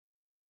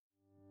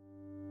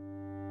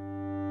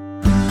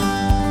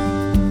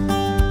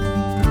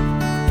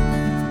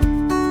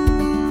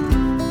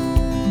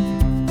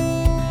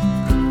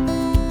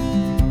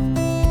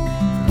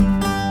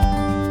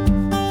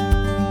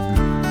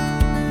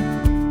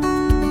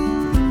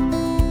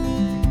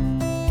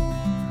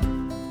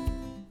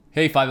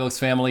Hey, Five Oaks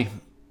family.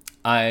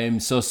 I'm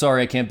so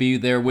sorry I can't be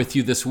there with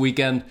you this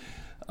weekend.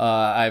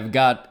 I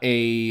got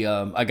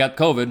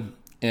COVID,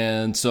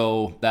 and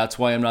so that's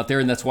why I'm not there,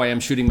 and that's why I'm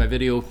shooting my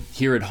video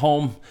here at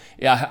home.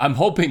 Yeah, I'm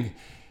hoping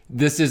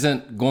this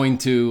isn't going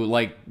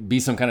to be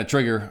some kind of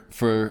trigger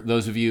for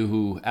those of you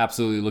who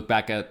absolutely look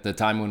back at the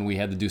time when we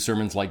had to do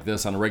sermons like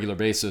this on a regular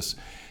basis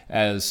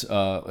as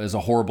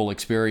a horrible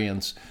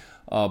experience.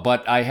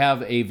 But I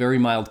have a very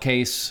mild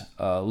case,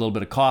 a little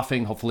bit of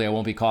coughing. Hopefully I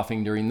won't be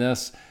coughing during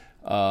this.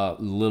 A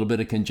little bit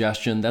of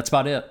congestion. That's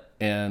about it.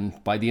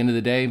 And by the end of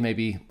the day,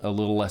 maybe a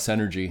little less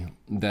energy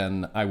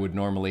than I would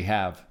normally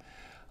have.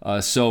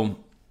 So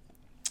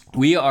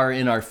we are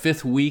in our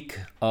fifth week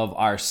of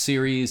our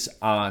series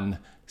on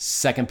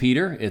 2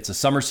 Peter. It's a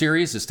summer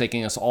series. It's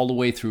taking us all the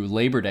way through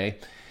Labor Day.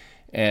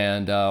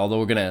 And although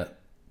we're going to,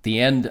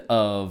 the end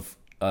of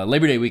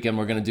Labor Day weekend,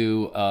 we're going to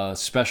do a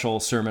special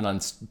sermon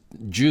on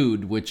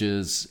Jude, which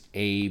is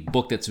a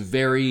book that's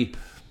very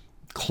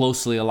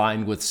closely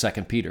aligned with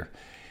 2 Peter.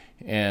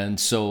 And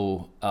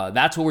so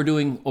that's what we're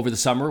doing over the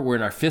summer. We're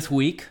in our fifth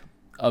week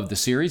of the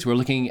series. We're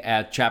looking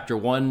at chapter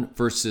 1,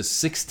 verses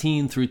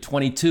 16 through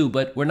 22,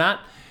 but we're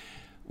not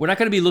going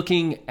to be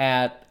looking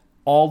at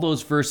all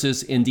those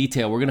verses in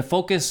detail. We're going to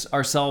focus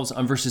ourselves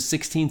on verses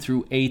 16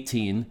 through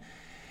 18.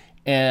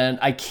 And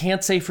I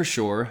can't say for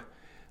sure,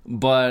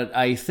 but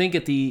I think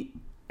at the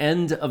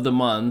end of the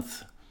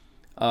month,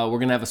 we're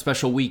going to have a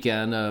special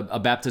weekend, a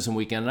baptism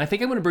weekend. And I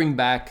think I'm going to bring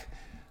back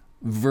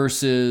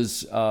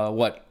verses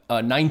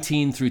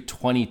 19 through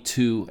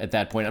 22 at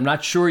that point. I'm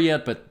not sure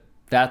yet, but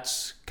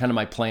that's kind of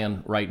my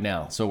plan right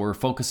now. So we're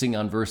focusing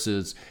on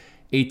verses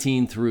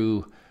 18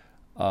 through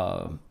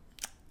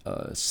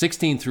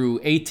 16 through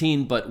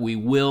 18, but we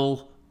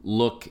will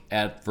look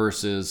at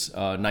verses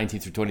 19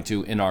 through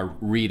 22 in our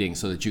reading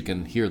so that you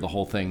can hear the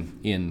whole thing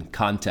in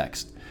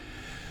context.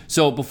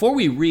 So before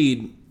we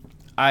read,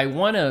 I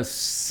want to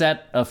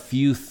set a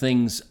few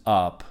things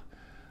up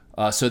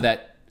so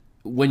that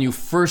when you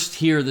first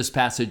hear this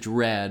passage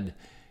read,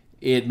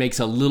 it makes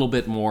a little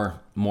bit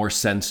more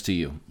sense to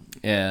you.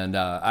 And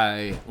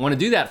I want to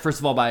do that, first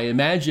of all, by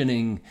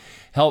imagining,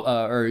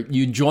 or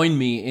you join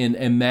me in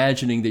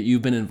imagining that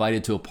you've been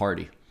invited to a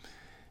party.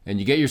 And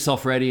you get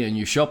yourself ready and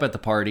you show up at the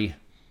party,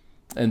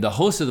 and the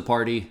host of the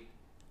party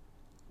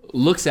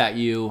looks at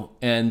you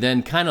and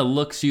then kind of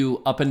looks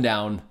you up and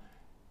down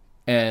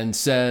and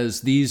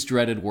says these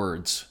dreaded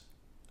words.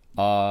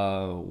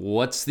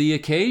 What's the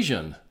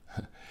occasion?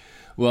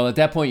 Well, at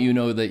that point, you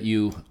know that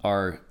you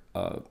are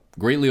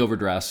greatly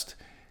overdressed,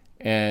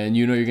 and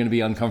you know you're going to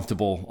be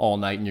uncomfortable all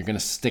night, and you're going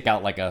to stick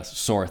out like a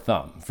sore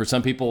thumb. For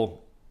some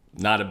people,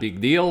 not a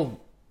big deal.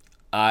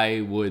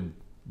 I would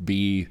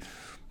be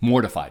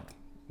mortified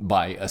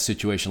by a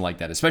situation like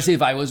that, especially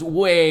if I was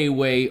way,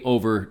 way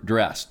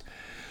overdressed.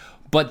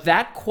 But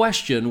that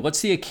question, what's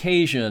the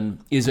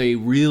occasion, is a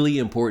really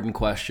important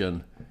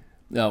question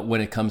when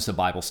it comes to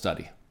Bible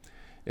study,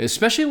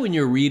 especially when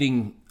you're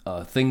reading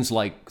things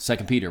like 2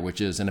 Peter,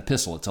 which is an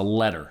epistle. It's a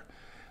letter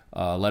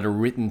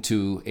written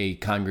to a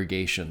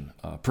congregation.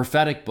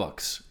 Prophetic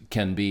books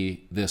can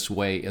be this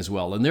way as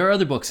well. And there are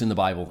other books in the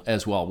Bible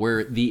as well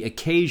where the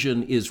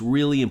occasion is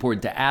really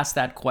important. To ask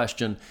that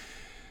question,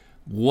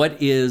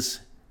 what is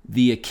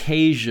the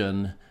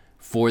occasion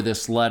for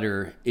this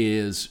letter,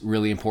 is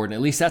really important.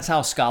 At least that's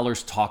how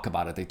scholars talk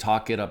about it. They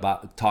talk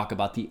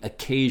about the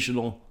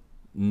occasional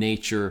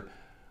nature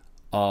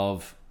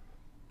of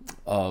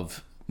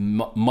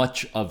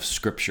much of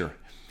Scripture.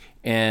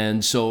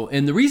 And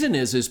the reason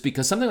is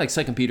because something like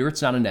 2 Peter,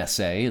 it's not an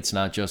essay. It's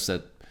not just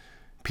that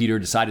Peter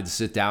decided to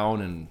sit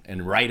down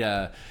and write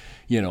a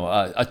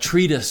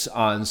treatise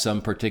on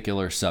some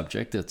particular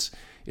subject.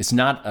 It's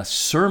not a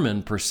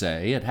sermon per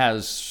se. It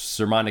has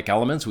sermonic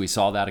elements. We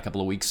saw that a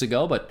couple of weeks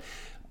ago,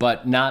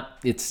 but not.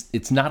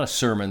 It's not a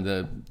sermon.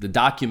 The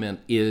document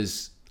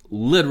is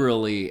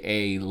literally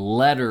a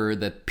letter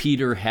that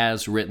Peter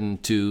has written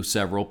to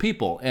several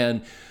people.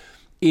 And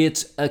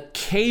its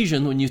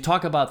occasion, when you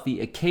talk about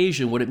the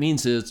occasion, what it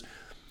means is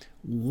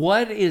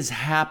what is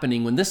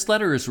happening when this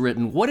letter is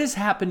written, what is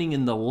happening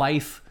in the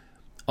life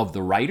of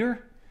the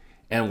writer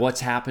and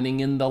what's happening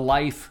in the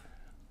life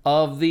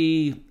of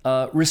the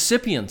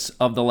recipients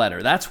of the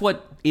letter. That's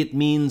what it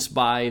means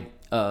by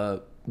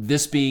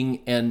this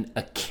being an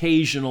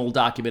occasional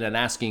document and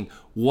asking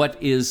what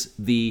is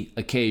the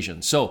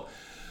occasion. So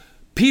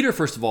Peter,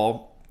 first of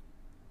all,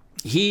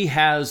 he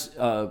has...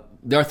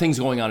 there are things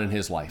going on in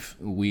his life.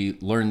 We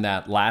learned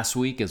that last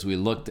week as we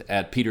looked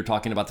at Peter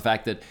talking about the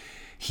fact that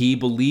he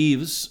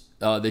believes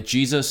that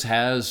Jesus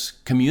has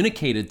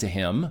communicated to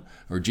him,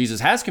 or Jesus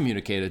has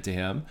communicated to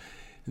him,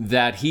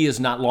 that he is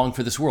not long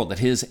for this world, that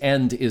his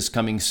end is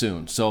coming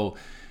soon. So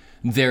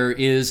there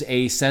is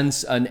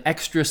an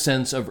extra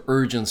sense of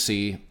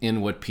urgency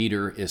in what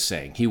Peter is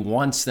saying. He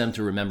wants them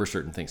to remember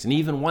certain things, and he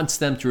even wants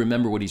them to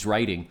remember what he's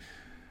writing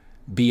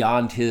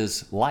beyond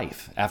his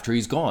life. After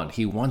he's gone,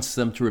 he wants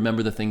them to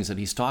remember the things that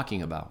he's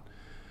talking about.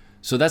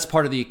 So that's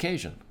part of the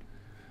occasion.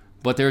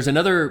 But there's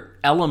another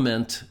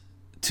element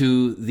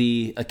to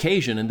the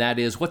occasion, and that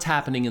is what's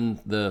happening in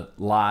the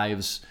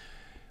lives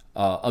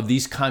of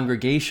these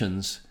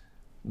congregations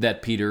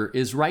that Peter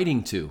is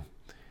writing to.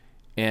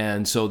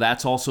 And so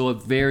that's also a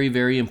very,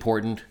 very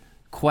important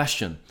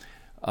question.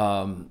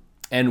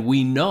 And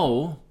we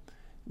know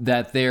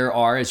that there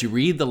are, as you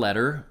read the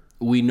letter,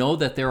 we know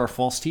that there are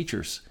false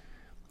teachers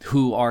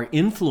who are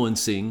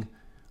influencing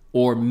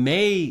or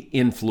may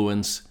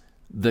influence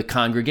the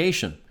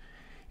congregation.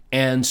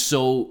 And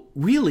so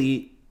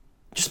really,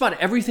 just about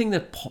everything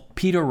that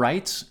Peter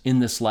writes in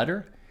this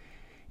letter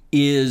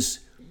is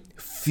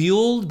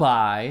fueled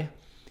by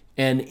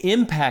and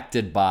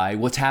impacted by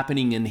what's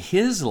happening in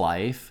his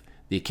life,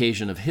 the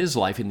occasion of his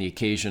life, and the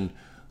occasion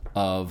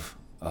of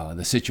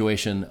the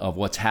situation of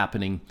what's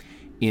happening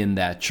in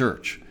that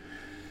church.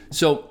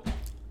 So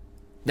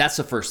that's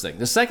the first thing.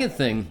 The second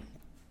thing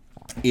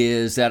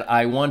is that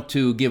I want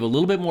to give a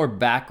little bit more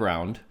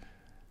background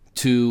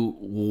to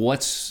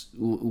what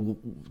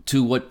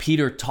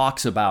Peter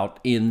talks about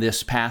in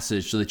this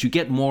passage so that you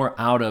get more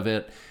out of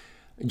it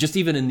just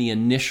even in the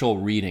initial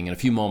reading in a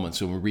few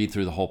moments when we read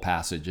through the whole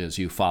passage as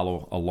you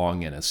follow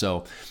along in it.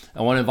 So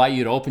I want to invite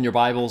you to open your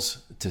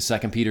Bibles to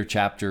 2 Peter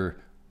chapter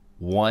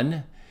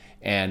 1.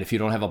 And if you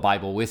don't have a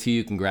Bible with you,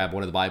 you can grab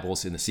one of the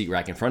Bibles in the seat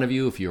rack in front of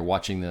you if you're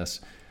watching this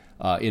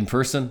in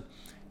person.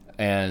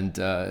 And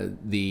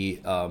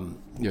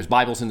there's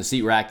Bibles in the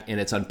seat rack,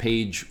 and it's on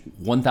page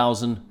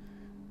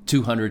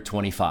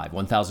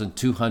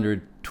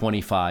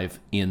 1225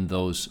 in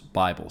those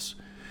Bibles.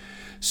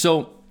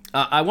 So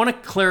I want to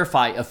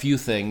clarify a few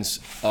things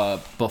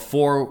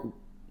before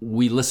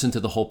we listen to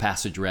the whole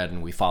passage read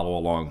and we follow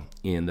along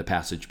in the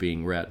passage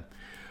being read.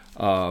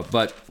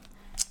 But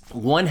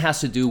one has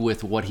to do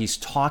with what he's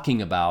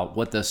talking about,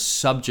 what the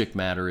subject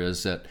matter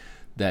is that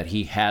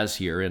he has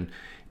here.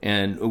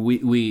 And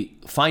we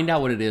find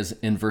out what it is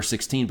in verse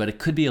 16, but it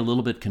could be a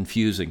little bit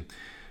confusing.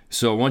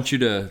 So I want you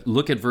to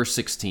look at verse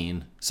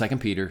 16, 2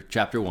 Peter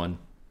chapter 1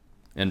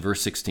 and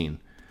verse 16,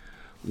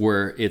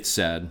 where it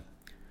said,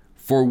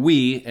 "For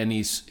we," and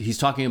he's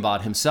talking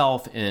about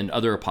himself and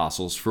other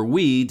apostles, "for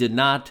we did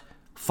not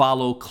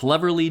follow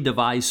cleverly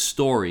devised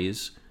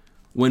stories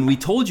when we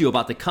told you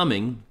about the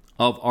coming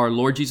of our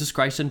Lord Jesus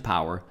Christ in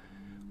power,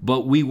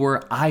 but we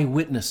were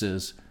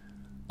eyewitnesses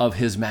of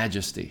his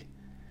majesty."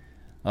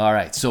 All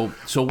right, so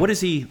what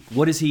is he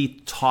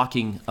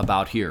talking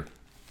about here?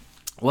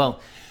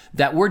 Well,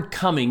 that word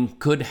 "coming"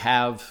 could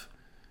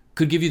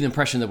give you the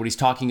impression that what he's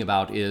talking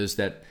about is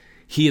that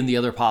he and the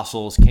other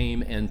apostles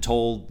came and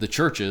told the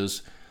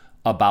churches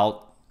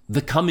about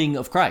the coming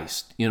of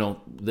Christ,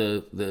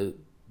 the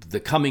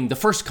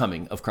first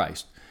coming of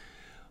Christ.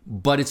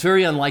 But it's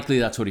very unlikely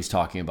that's what he's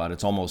talking about.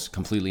 It's almost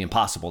completely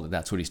impossible that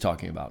that's what he's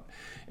talking about.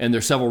 And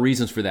there's several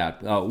reasons for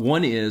that.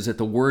 One is that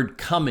the word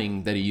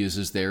 "coming" that he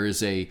uses there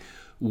is a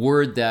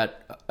word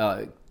that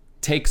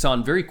takes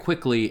on very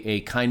quickly a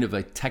kind of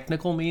a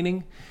technical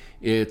meaning.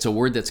 It's a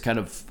word that's kind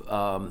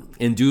of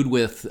endued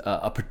with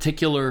a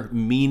particular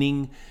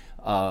meaning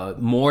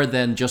more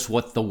than just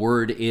what the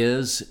word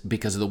is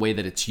because of the way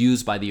that it's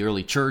used by the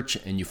early church.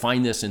 And you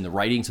find this in the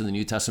writings of the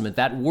New Testament.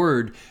 That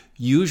word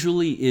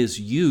usually is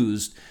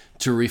used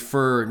to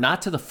refer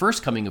not to the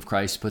first coming of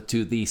Christ, but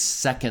to the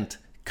second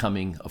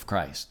coming of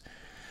Christ.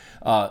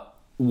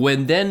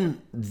 When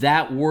then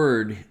that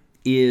word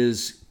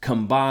is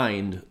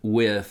combined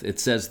with, it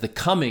says, the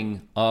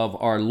coming of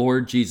our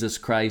Lord Jesus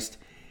Christ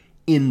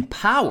in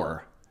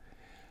power,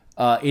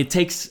 it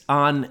takes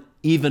on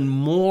even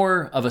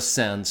more of a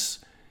sense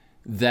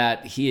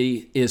that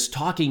he is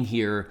talking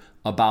here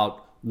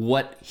about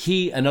what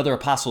he and other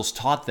apostles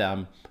taught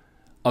them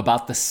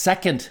about the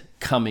second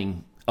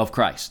coming of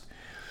Christ.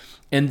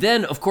 And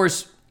then, of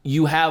course,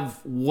 you have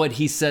what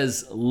he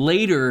says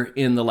later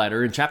in the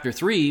letter in chapter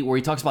 3, where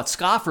he talks about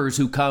scoffers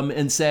who come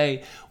and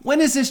say,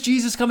 "When is this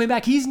Jesus coming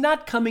back? He's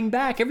not coming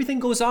back. Everything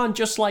goes on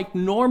just like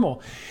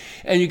normal."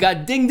 And you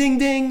got ding, ding,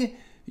 ding.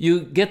 You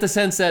get the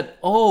sense that,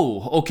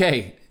 oh,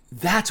 okay,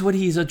 that's what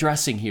he's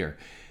addressing here.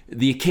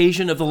 The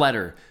occasion of the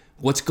letter,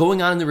 what's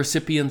going on in the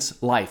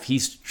recipient's life.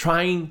 He's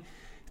trying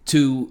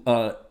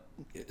to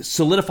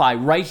solidify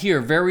right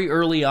here very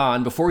early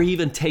on, before he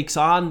even takes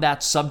on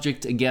that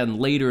subject again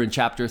later in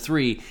chapter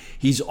 3,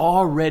 he's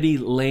already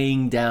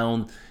laying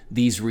down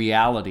these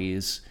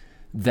realities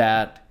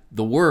that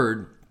the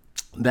word,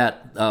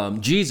 that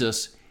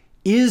Jesus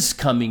is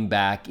coming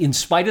back, in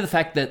spite of the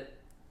fact that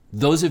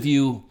those of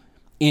you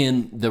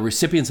in the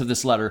recipients of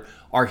this letter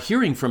are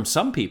hearing from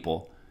some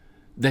people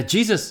that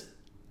Jesus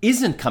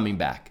isn't coming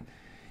back.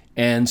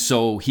 And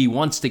so he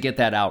wants to get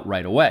that out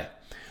right away.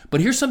 But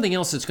here's something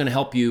else that's going to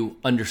help you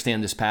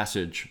understand this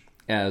passage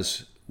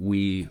as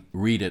we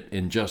read it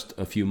in just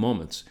a few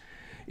moments.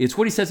 It's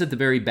what he says at the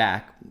very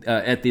back,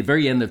 at the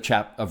very end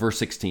of verse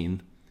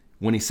 16,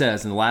 when he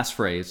says in the last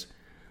phrase,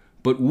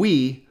 "But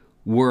we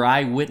were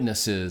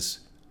eyewitnesses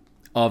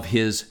of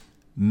his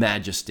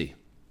majesty."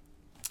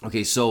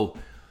 Okay, so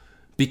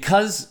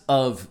because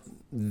of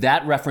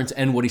that reference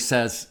and what he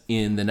says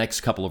in the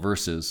next couple of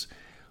verses,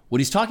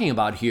 what he's talking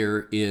about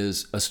here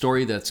is a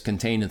story that's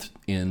contained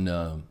in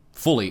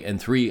fully in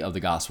 3 of the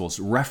Gospels,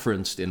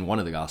 referenced in one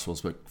of the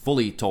Gospels, but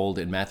fully told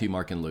in Matthew,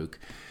 Mark, and Luke,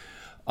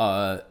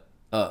 a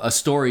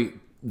story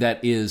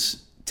that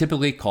is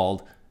typically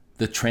called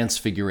the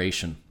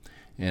Transfiguration.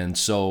 And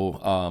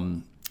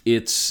so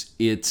it's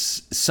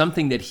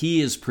something that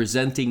he is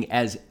presenting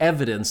as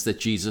evidence that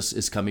Jesus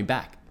is coming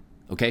back.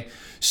 Okay?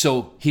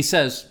 So he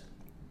says,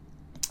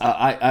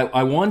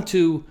 I want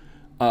to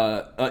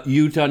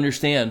you to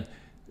understand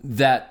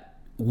that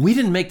we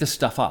didn't make this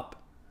stuff up.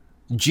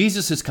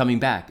 Jesus is coming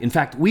back. In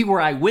fact, we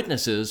were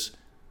eyewitnesses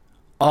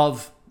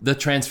of the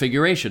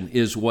Transfiguration,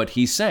 is what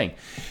he's saying.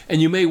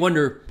 And you may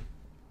wonder,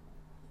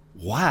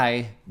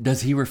 why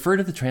does he refer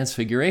to the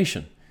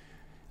Transfiguration?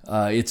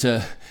 It's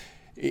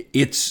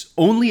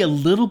only a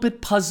little bit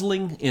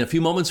puzzling. In a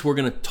few moments, we're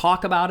going to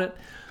talk about it.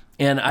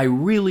 And I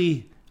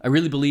really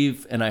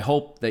believe, and I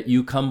hope that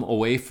you come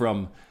away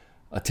from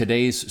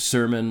today's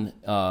sermon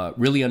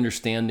really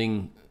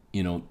understanding,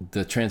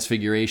 the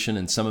Transfiguration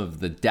and some of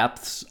the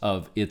depths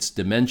of its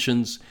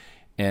dimensions,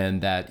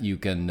 and that you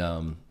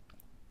can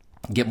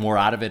get more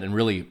out of it and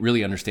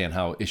really understand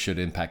how it should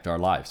impact our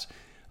lives.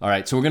 All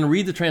right, so we're going to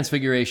read the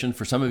Transfiguration.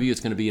 For some of you,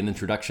 it's going to be an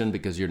introduction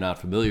because you're not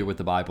familiar with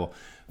the Bible.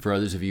 For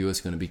others of you,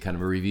 it's going to be kind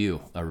of a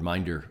review, a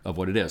reminder of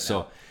what it is.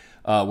 So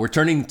we're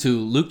turning to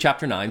Luke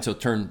chapter 9. So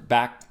turn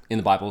back in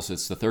the Bibles.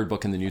 It's the 3rd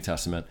book in the New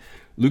Testament.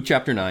 Luke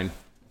chapter 9.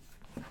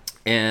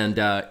 And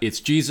it's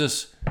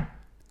Jesus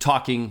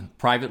talking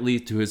privately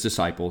to his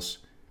disciples.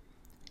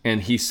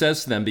 And he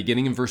says to them,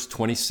 beginning in verse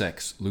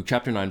 26, Luke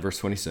chapter 9, verse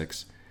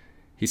 26,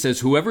 he says,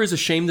 "Whoever is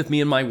ashamed of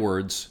me and my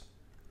words,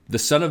 the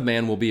Son of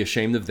Man will be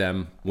ashamed of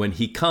them when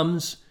he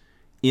comes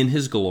in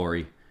his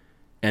glory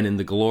and in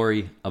the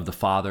glory of the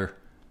Father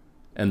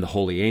and the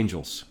holy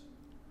angels.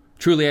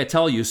 Truly, I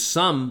tell you,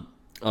 some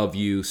of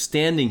you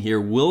standing here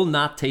will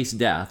not taste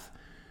death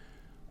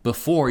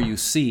before you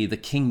see the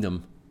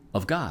kingdom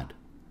of God."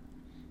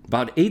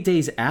 About 8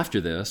 days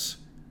after this,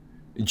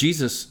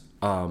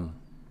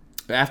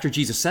 after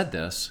Jesus said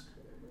this,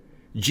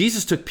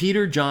 Jesus took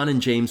Peter, John,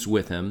 and James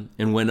with him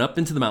and went up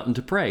into the mountain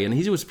to pray. And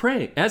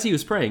as he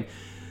was praying,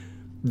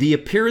 the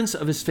appearance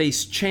of his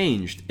face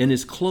changed, and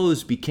his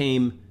clothes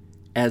became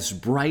as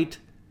bright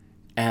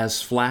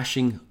as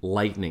flashing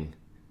lightning.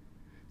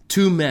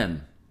 2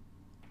 men,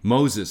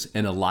 Moses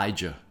and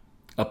Elijah,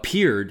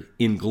 appeared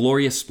in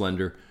glorious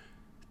splendor,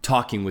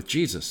 talking with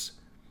Jesus.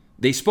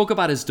 They spoke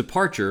about his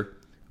departure,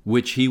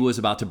 which he was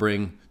about to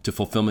bring to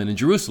fulfillment in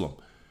Jerusalem.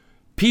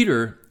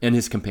 Peter and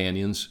his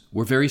companions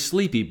were very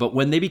sleepy, but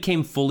when they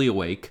became fully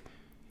awake,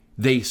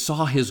 they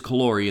saw his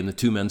glory and the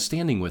 2 men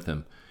standing with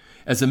him.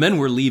 As the men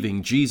were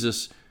leaving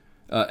Jesus,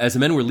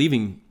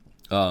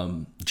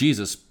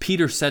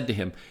 Peter said to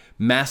him,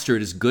 "Master,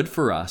 it is good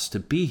for us to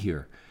be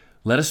here.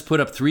 Let us put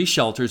up 3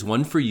 shelters,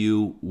 one for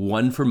you,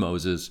 one for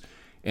Moses,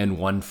 and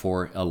one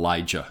for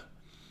Elijah."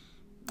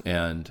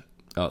 And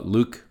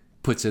Luke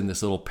puts in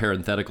this little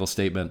parenthetical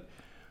statement.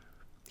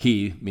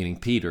 He, meaning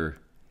Peter,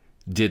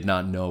 did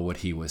not know what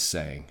he was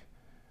saying.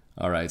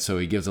 All right, so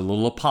he gives a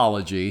little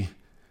apology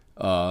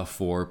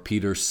for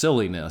Peter's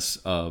silliness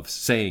of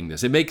saying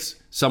this. It makes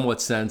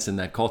somewhat sense in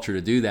that culture to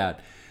do that,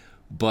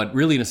 but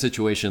really in a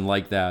situation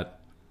like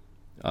that,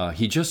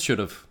 he just should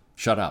have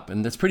shut up.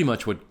 And that's pretty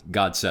much what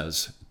God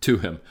says to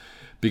him,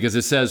 because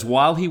it says,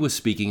 while he was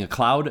speaking, a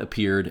cloud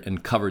appeared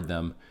and covered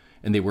them,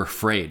 and they were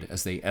afraid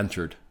as they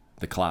entered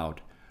the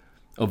cloud.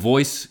 A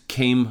voice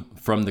came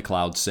from the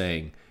cloud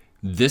saying,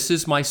 "This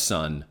is my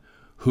son,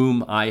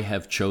 whom I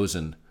have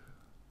chosen.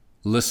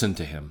 Listen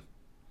to him."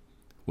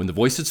 When the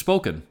voice had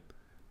spoken,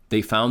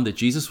 they found that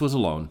Jesus was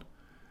alone.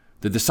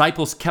 The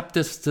disciples kept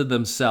this to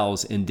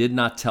themselves and did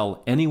not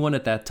tell anyone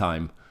at that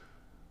time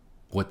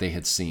what they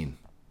had seen.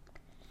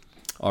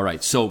 All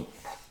right, so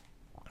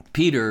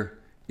Peter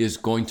is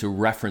going to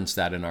reference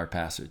that in our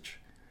passage.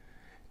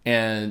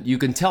 And you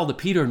can tell that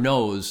Peter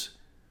knows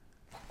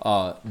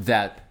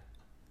that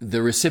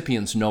the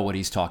recipients know what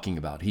he's talking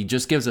about. He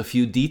just gives a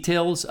few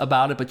details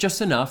about it, but just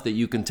enough that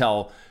you can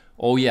tell,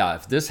 oh yeah,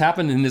 if this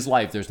happened in his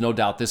life, there's no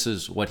doubt this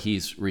is what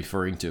he's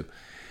referring to.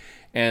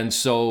 And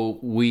so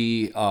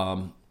we,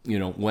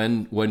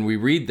 when we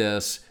read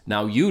this,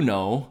 now you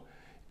know,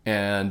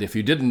 and if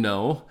you didn't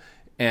know,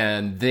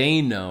 and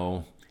they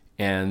know,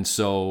 and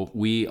so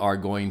we are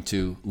going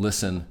to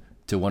listen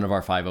to one of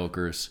our 5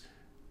 Oakers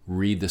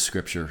read the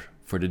scripture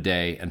for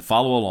today and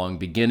follow along,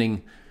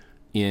 beginning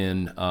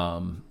in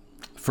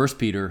 2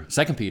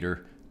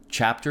 Peter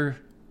chapter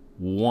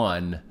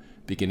 1,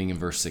 beginning in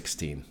verse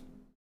 16.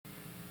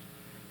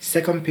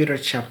 2 Peter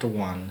chapter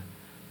 1,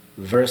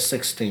 verse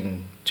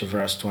 16 to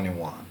verse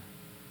 21.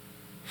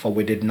 For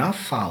we did not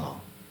follow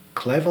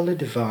cleverly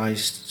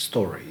devised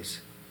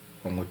stories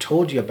when we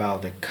told you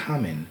about the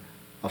coming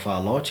of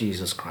our Lord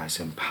Jesus Christ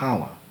in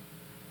power,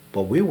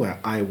 but we were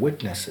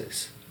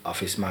eyewitnesses of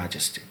his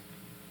majesty.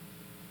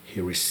 He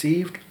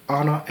received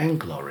honor and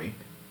glory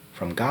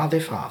from God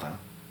the Father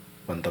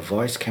when the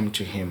voice came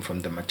to him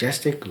from the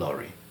majestic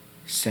glory,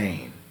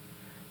 saying,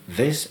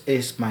 "This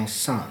is my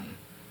Son,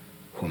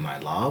 whom I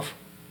love.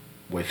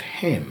 With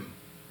him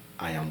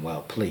I am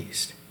well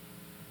pleased."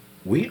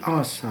 We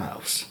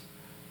ourselves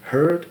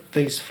heard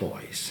this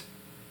voice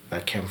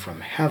that came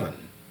from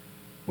heaven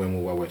when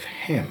we were with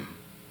him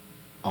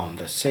on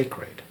the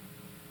sacred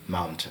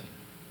mountain.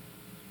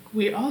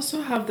 We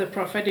also have the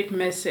prophetic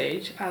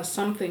message as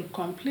something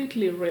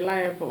completely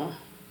reliable,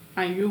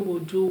 and you will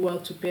do well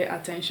to pay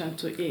attention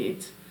to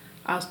it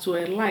as to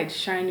a light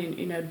shining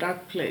in a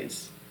dark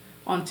place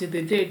until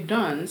the day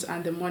dawns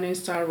and the morning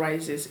star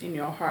rises in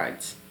your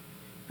hearts.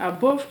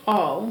 Above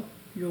all,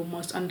 you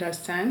must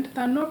understand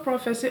that no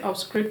prophecy of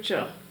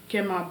Scripture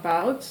came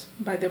about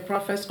by the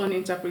prophet's own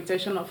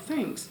interpretation of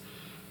things,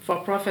 for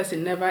prophecy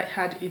never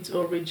had its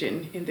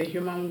origin in the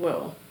human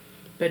will.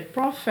 But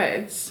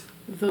prophets,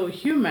 though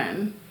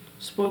human,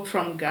 spoke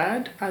from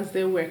God as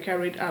they were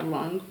carried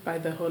along by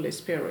the Holy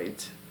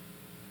Spirit.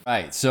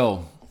 Right.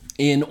 So,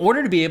 in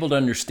order to be able to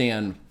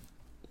understand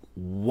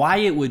why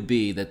it would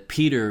be that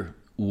Peter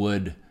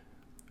would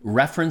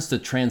reference the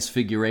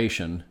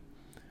transfiguration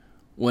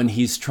when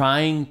he's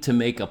trying to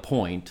make a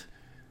point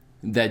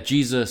that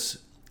Jesus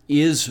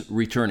is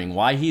returning,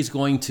 why he's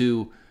going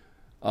to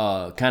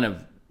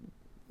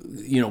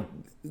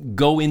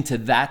go into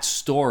that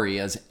story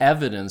as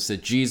evidence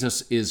that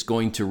Jesus is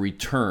going to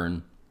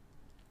return,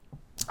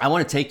 I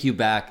want to take you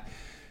back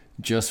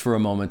just for a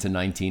moment to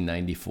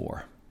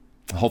 1994.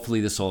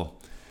 Hopefully this will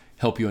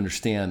help you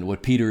understand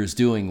what Peter is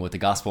doing, what the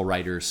gospel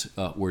writers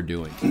were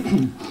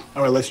doing.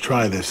 All right, let's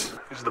try this.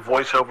 This is the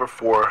voiceover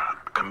for a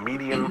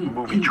comedian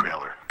movie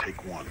trailer.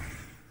 Take one.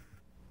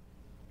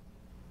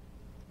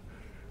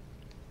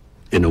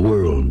 In a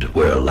world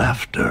where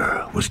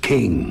laughter was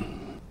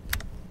king.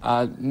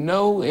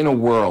 No in a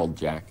world,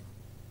 Jack.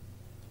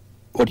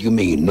 What do you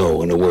mean,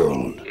 no in a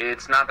world?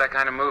 It's not that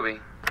kind of movie.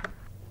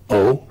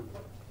 Oh?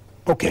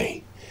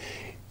 Okay.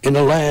 In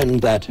a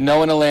land that...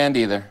 No in a land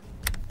either.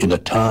 In a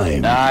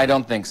time... I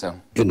don't think so.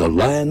 In a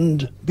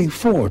land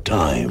before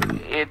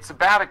time. It's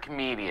about a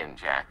comedian,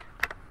 Jack.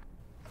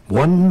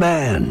 One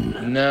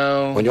man.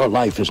 No. When your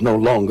life is no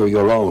longer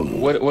your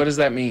own. What does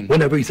that mean?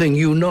 When everything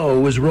you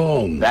know is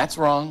wrong. That's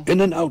wrong.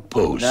 In an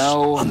outpost.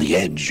 No. On the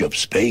edge of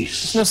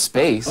space. There's no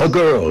space. A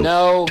girl.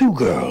 No. Two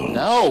girls.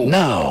 No.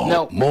 Now.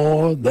 No.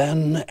 More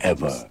than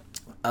ever.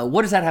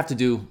 What does that have to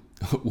do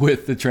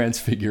with the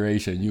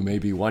transfiguration, you may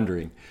be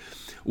wondering?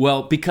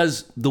 Well,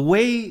 because the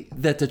way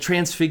that the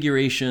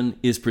transfiguration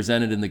is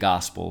presented in the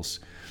Gospels,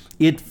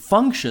 it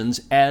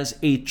functions as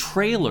a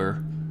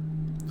trailer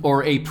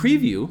or a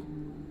preview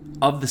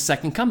of the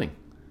second coming.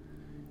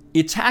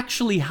 It's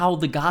actually how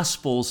the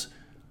Gospels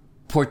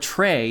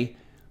portray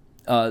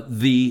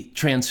the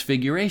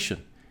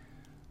transfiguration,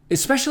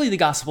 especially the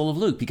Gospel of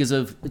Luke, because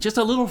of just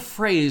a little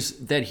phrase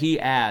that he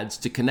adds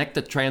to connect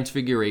the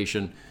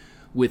transfiguration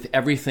with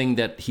everything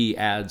that he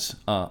adds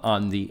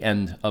on the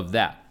end of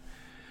that.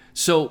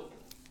 So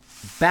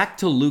back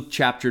to Luke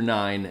chapter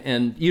 9,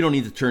 and you don't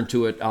need to turn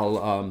to it.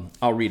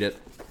 I'll read it,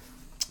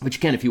 but you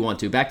can if you want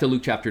to. Back to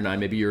Luke chapter 9.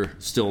 Maybe you're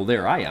still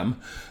there. I am.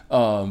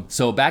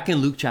 So back in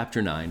Luke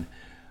chapter 9,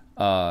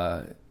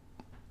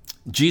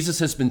 Jesus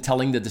has been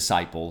telling the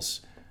disciples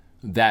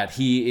that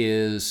he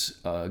is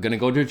going to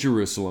go to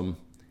Jerusalem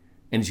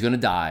and he's going to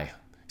die.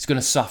 He's going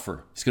to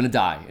suffer. He's going to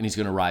die, and he's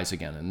going to rise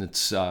again. And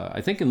it's,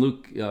 I think in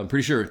Luke, I'm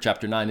pretty sure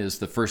chapter 9 is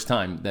the first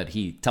time that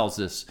he tells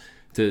this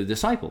to the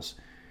disciples.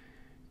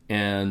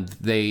 And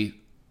they,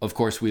 of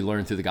course, we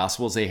learn through the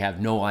Gospels, they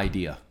have no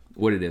idea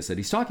what it is that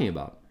he's talking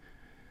about.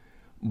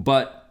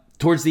 But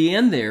towards the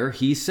end there,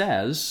 he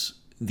says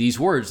these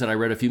words that I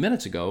read a few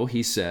minutes ago.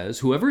 He says,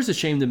 "Whoever is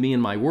ashamed of me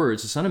and my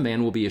words, the Son of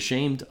Man will be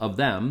ashamed of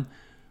them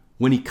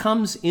when he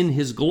comes in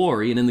his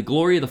glory and in the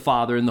glory of the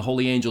Father and the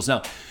holy angels."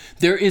 Now,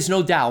 there is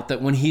no doubt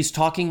that when he's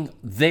talking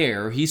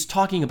there, he's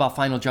talking about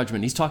final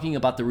judgment. He's talking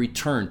about the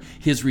return,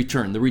 his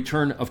return, the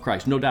return of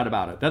Christ. No doubt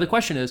about it. Now, the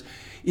question is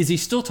he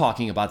still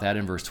talking about that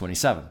in verse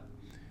 27?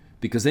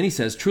 Because then he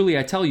says, "Truly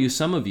I tell you,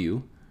 some of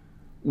you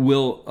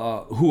will,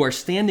 who are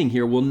standing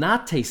here will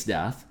not taste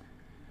death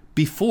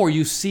before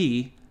you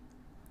see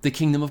the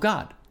kingdom of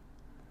God."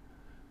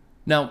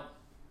 Now,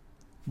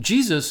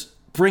 Jesus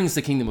brings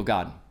the kingdom of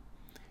God,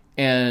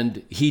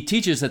 and he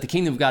teaches that the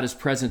kingdom of God is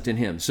present in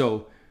him.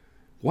 So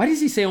why does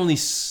he say only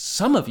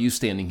some of you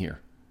standing here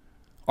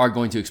are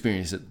going to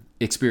experience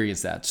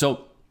that?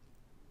 So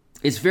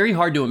it's very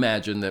hard to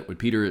imagine that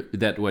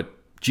what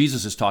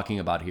Jesus is talking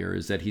about here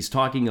is that he's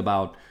talking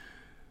about,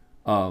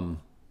 the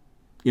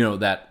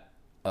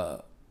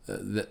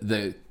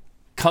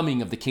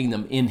coming of the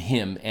kingdom in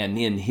him and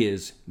in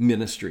his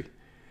ministry.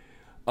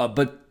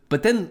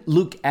 But then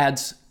Luke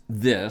adds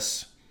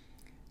this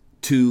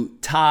to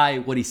tie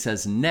what he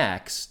says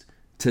next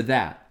to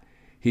that.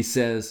 He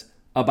says,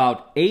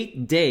 about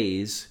 8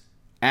 days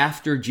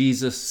after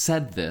Jesus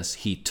said this,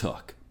 he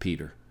took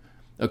Peter.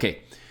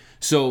 Okay,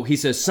 so he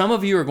says, some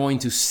of you are going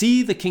to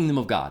see the kingdom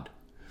of God.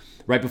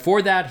 Right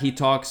before that, he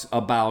talks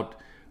about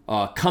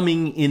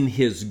coming in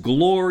his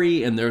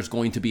glory, and there's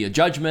going to be a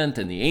judgment,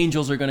 and the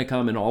angels are going to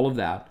come, and all of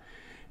that.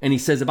 And he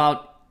says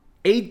about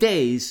 8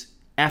 days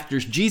after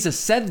Jesus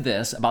said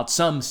this about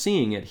some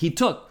seeing it, he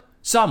took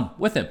Some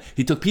with him.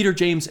 He took Peter,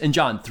 James, and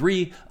John,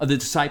 3 of the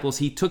disciples.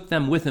 He took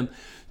them with him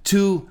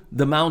to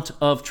the Mount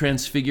of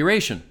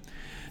Transfiguration.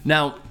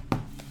 Now,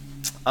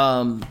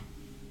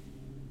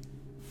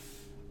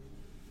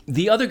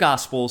 the other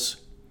Gospels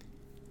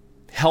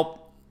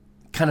help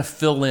kind of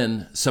fill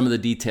in some of the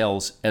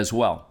details as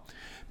well.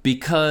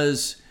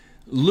 Because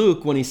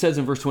Luke, when he says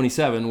in verse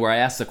 27, where I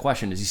asked the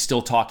question, is he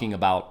still talking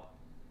about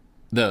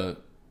the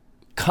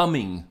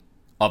coming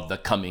of the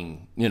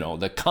coming,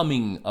 the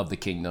coming of the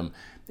kingdom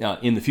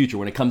in the future,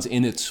 when it comes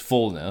in its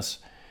fullness?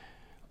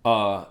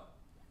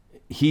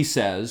 He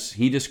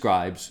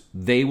describes,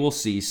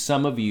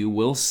 some of you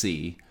will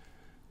see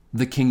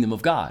the kingdom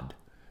of God.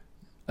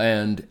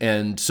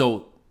 And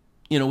so,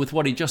 with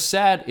what he just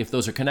said, if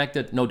those are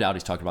connected, no doubt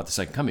he's talking about the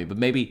second coming, but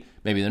maybe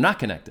they're not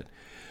connected.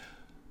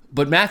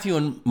 But Matthew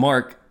and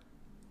Mark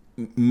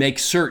make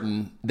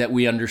certain that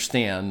we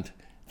understand.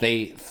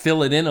 They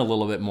fill it in a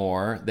little bit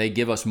more. They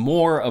give us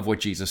more of what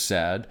Jesus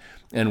said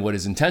and what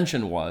his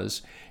intention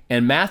was.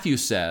 And Matthew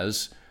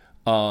says,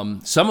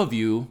 some of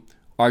you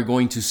are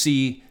going to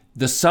see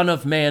the Son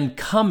of Man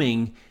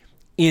coming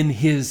in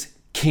his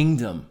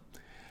kingdom.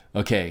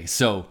 Okay,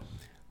 so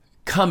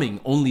coming,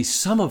 only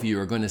some of you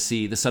are going to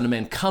see the Son of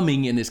Man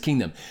coming in his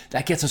kingdom.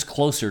 That gets us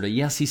closer to,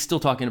 yes, he's still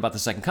talking about the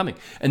second coming.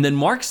 And then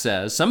Mark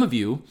says, some of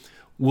you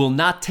will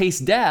not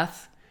taste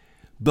death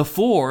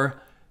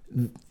before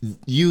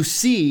you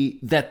see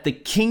that the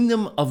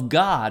kingdom of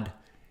God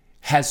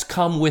has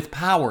come with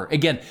power.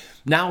 Again,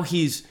 now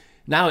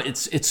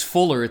it's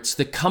fuller. It's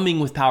the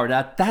coming with power.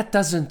 That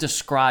doesn't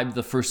describe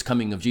the first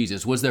coming of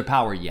Jesus. Was there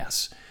power?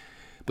 Yes.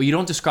 But you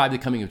don't describe the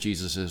coming of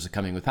Jesus as the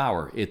coming with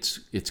power. It's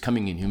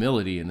coming in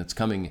humility, and it's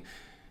coming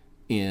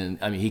in,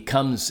 he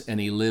comes and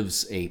he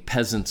lives a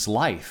peasant's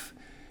life.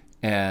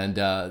 And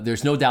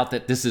there's no doubt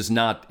that this is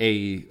not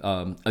a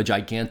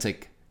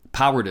gigantic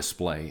power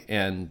display.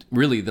 And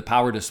really, the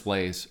power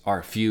displays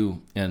are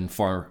few and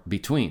far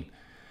between.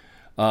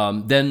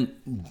 Then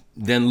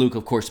Luke,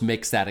 of course,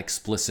 makes that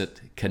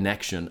explicit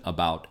connection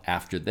about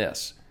after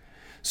this.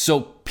 So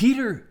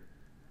Peter,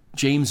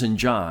 James, and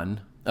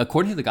John,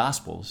 according to the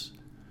Gospels,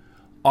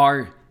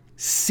 are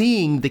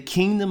seeing the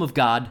kingdom of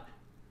God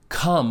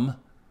come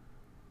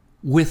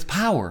with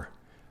power.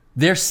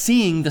 They're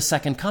seeing the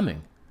second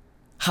coming.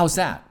 How's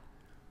that?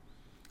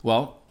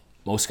 Well,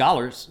 most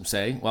scholars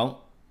say,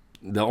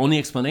 the only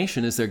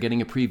explanation is they're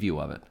getting a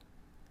preview of it.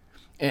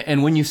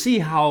 And when you see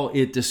how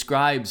it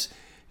describes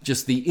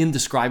just the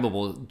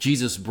indescribable,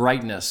 Jesus'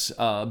 brightness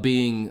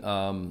being,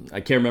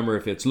 I can't remember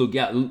if it's Luke.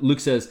 Yeah,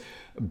 Luke says,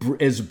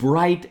 as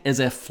bright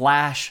as a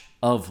flash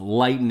of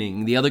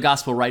lightning. The other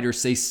gospel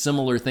writers say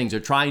similar things. They're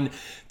trying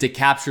to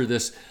capture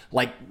this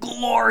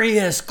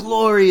glorious,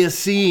 glorious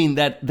scene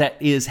that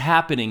is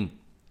happening.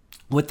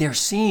 What they're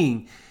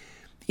seeing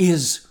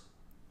is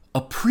a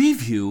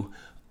preview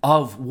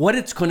of what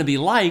it's going to be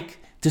like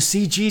to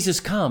see Jesus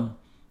come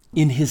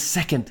in his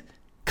second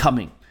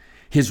coming,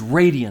 his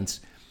radiance,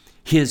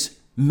 his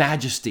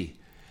majesty.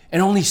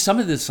 And only some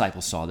of the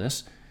disciples saw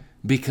this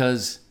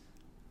because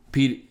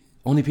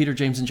only Peter,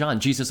 James, and John.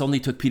 Jesus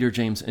only took Peter,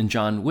 James, and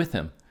John with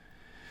him.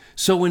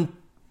 So when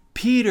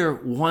Peter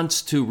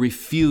wants to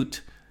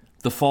refute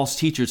the false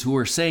teachers who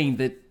are saying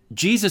that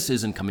Jesus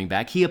isn't coming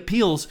back, he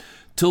appeals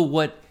to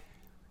what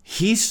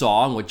he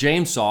saw and what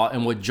James saw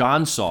and what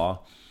John saw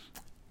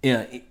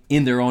in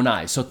their own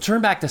eyes. So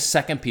turn back to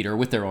 2 Peter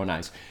with their own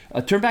eyes.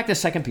 Turn back to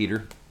 2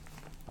 Peter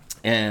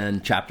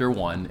and chapter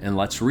 1, and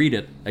let's read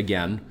it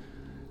again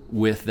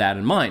with that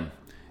in mind.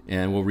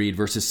 And we'll read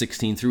verses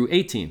 16 through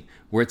 18,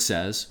 where it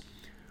says,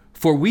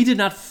 "For we did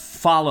not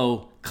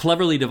follow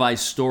cleverly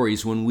devised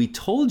stories when we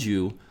told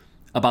you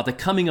about the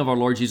coming of our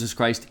Lord Jesus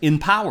Christ in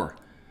power,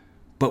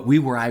 but we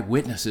were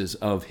eyewitnesses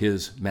of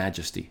his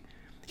majesty.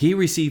 He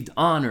received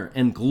honor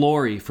and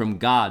glory from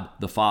God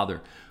the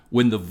Father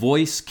when the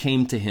voice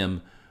came to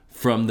him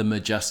from the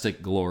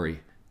majestic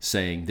glory,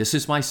 saying, 'This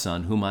is my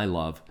Son whom I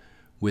love.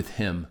 With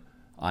him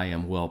I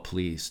am well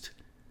pleased.'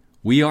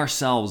 We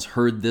ourselves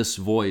heard this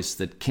voice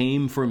that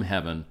came from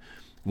heaven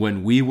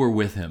when we were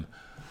with him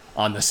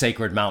on the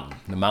sacred mountain,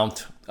 the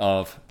Mount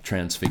of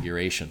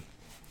Transfiguration."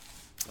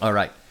 All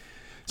right.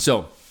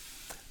 So,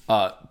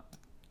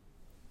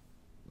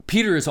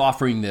 Peter is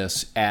offering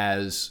this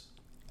as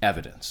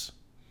evidence,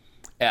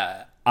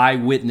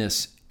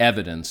 eyewitness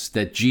evidence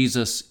that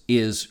Jesus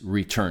is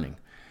returning,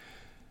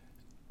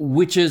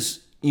 which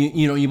is,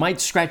 you might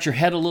scratch your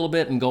head a little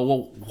bit and go,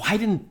 well, why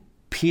didn't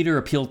Peter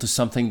appeal to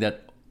something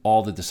that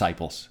all the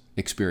disciples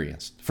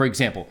experienced? For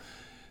example,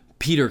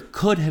 Peter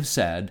could have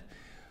said,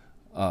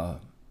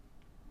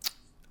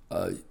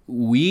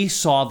 we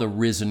saw the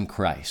risen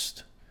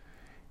Christ,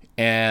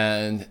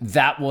 and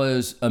that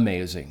was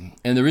amazing.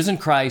 And the risen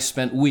Christ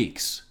spent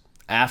weeks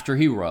after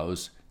he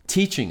rose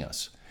teaching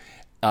us,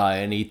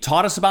 and he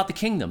taught us about the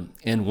kingdom.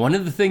 And one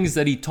of the things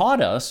that he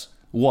taught us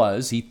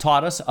was he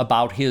taught us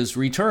about his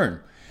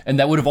return. And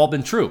that would have all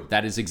been true.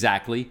 That is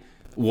exactly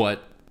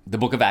what the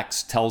book of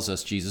Acts tells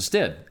us Jesus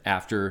did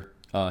after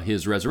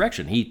his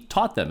resurrection. He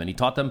taught them, and he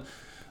taught them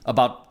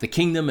about the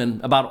kingdom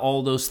and about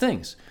all those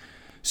things.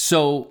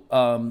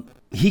 So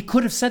he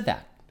could have said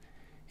that.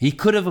 He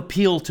could have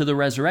appealed to the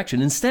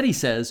resurrection. Instead, he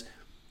says,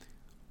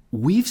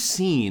 we've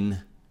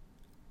seen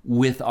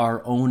with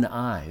our own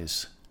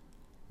eyes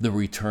the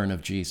return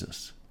of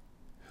Jesus.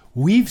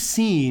 We've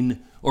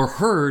seen or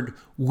heard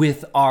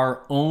with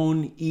our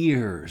own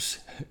ears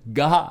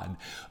God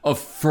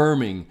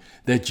affirming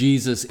that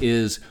Jesus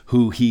is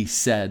who he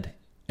said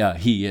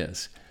he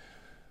is.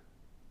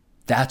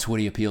 That's what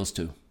he appeals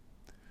to.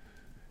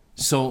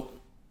 So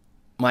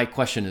my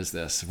question is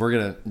this. If we're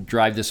going to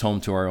drive this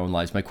home to our own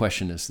lives, my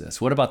question is this.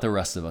 What about the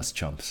rest of us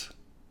chumps?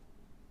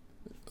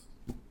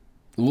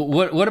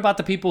 What about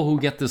the people who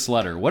get this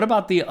letter? What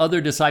about the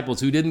other disciples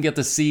who didn't get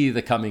to see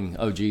the coming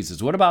of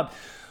Jesus? What about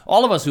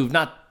all of us who've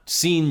not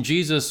seen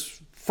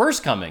Jesus'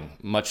 first coming,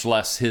 much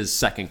less his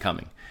second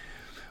coming?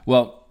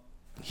 Well,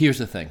 here's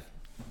the thing.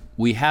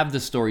 We have the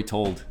story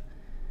told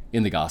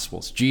in the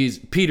Gospels.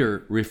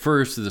 Peter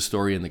refers to the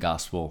story in the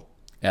Gospel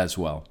as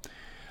well,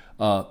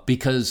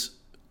 because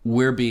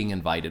we're being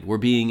invited. We're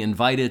being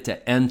invited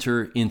to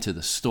enter into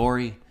the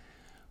story.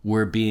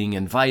 We're being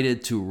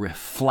invited to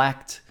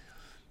reflect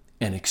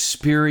and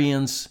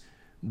experience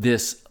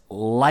this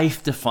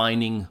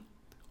life-defining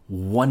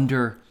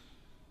wonder,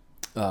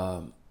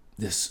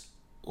 this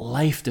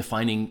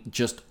life-defining,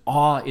 just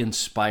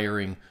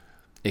awe-inspiring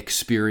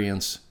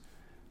experience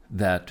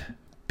that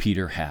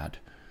Peter had.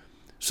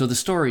 So the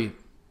story,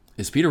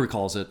 as Peter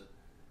recalls it,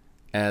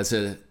 as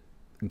the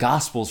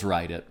Gospels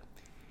write it,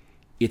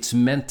 it's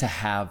meant to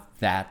have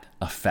that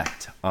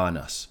effect on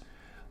us.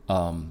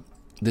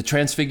 The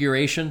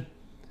Transfiguration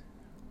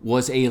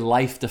was a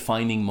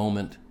life-defining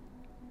moment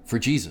for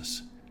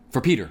Jesus,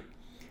 for Peter.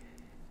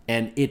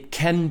 And it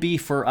can be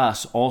for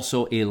us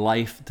also a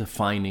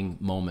life-defining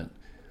moment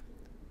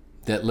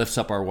that lifts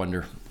up our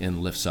wonder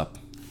and lifts up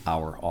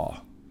our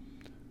awe.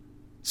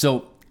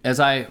 So as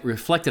I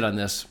reflected on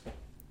this,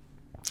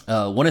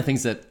 one of the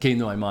things that came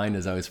to my mind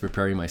as I was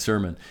preparing my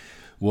sermon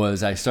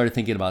was I started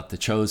thinking about The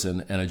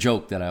Chosen and a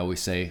joke that I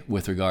always say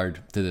with regard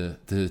to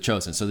the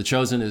Chosen. So The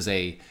Chosen is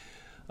a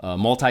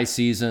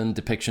multi-season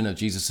depiction of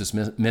Jesus'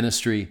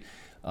 ministry.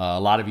 A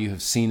lot of you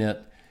have seen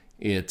it.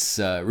 It's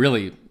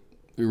really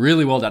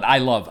well done.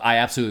 I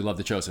absolutely love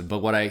The Chosen. But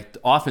what I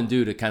often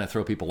do to kind of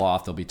throw people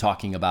off, they'll be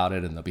talking about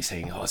it and they'll be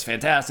saying, oh, it's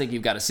fantastic,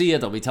 you've got to see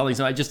it. They'll be telling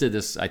some. I just did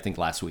this, I think,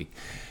 last week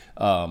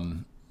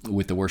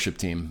with the worship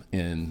team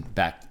in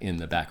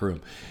the back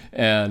room.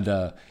 And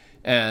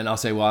I'll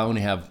say, well, I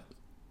only have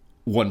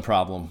one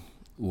problem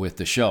with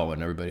the show.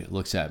 And everybody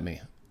looks at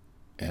me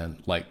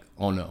and like,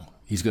 oh no,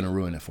 he's going to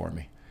ruin it for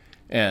me.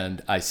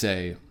 And I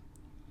say,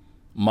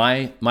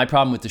 my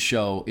problem with the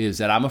show is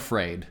that I'm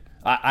afraid.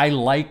 I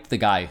like the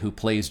guy who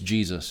plays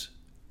Jesus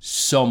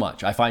so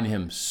much. I find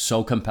him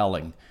so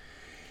compelling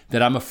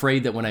that I'm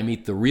afraid that when I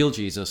meet the real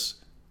Jesus,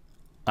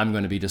 I'm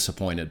going to be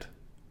disappointed.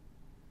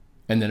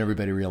 And then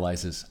everybody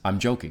realizes I'm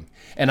joking.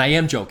 And I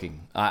am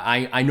joking.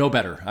 I know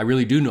better. I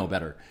really do know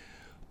better.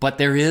 But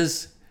there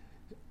is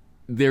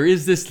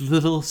this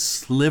little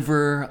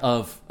sliver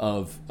of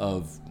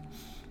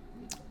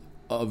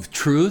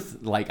truth.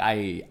 Like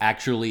I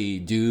actually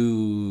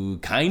do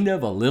kind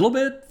of a little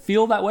bit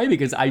feel that way,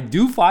 because I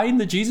do find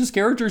the Jesus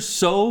character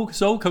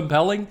so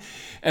compelling,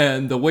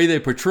 and the way they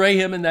portray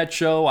him in that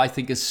show I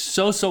think is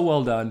so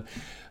well done.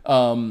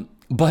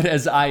 But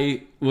as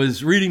I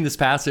was reading this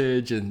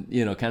passage and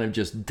kind of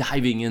just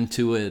diving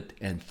into it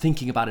and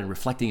thinking about it and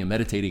reflecting and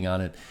meditating on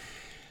it,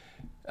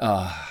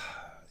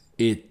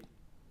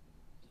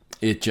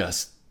 it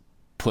just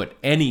put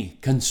any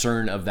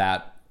concern of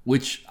that,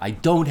 which I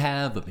don't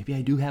have, but maybe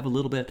I do have a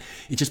little bit.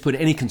 It just put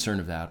any concern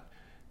of that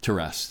to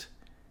rest.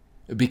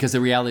 Because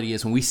the reality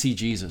is, when we see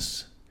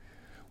Jesus,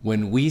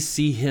 when we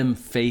see him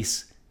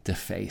face to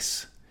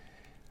face,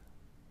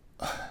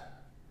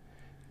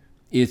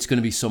 it's going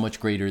to be so much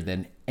greater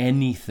than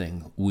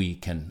anything we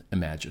can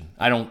imagine.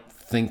 I don't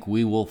think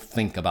we will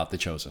think about The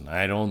Chosen.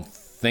 I don't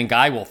think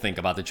I will think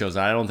about The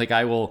Chosen. I don't think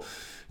I will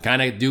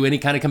kind of do any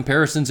kind of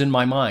comparisons in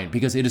my mind,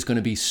 because it is going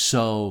to be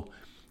so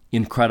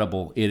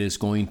incredible. It is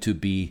going to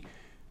be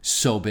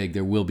so big.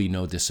 There will be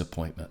no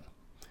disappointment.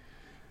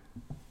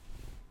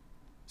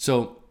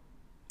 So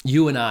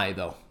you and I,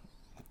 though,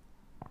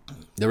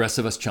 the rest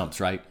of us chumps,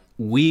 right?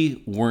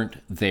 We weren't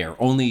there.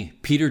 Only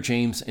Peter,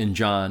 James, and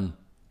John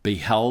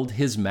beheld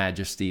his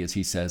majesty, as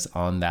he says,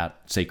 on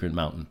that sacred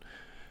mountain.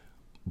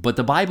 But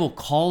the Bible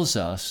calls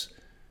us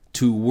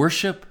to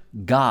worship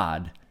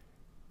God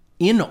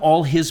in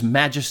all his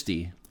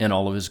majesty and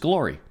all of his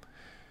glory.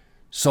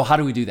 So how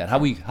do we do that? How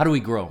do we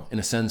grow in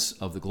a sense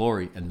of the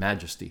glory and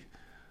majesty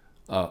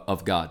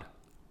of God?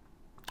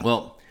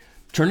 Well,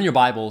 turn in your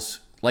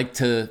Bibles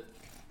to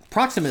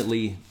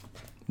approximately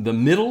the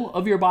middle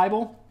of your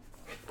Bible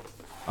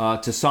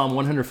to Psalm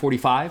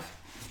 145.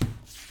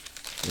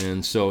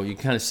 And so you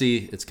kind of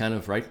see it's kind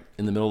of right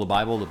in the middle of the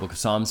Bible, the book of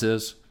Psalms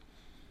is.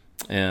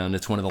 And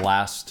it's one of the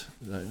last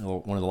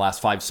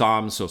 5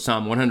 Psalms, so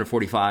Psalm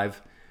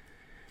 145.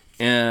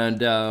 And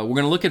we're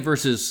going to look at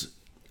verses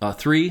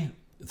 3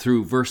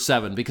 through verse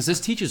 7, because this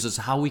teaches us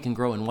how we can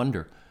grow in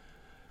wonder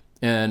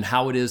and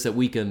how it is that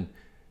we can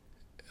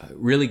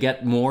really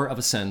get more of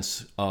a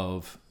sense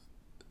of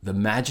the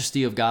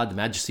majesty of God, the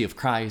majesty of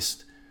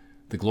Christ,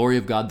 the glory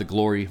of God, the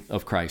glory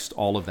of Christ,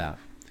 all of that.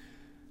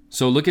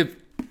 So look at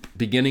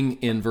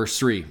beginning in verse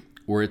 3,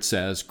 where it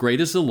says, "Great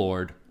is the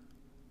Lord,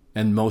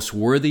 and most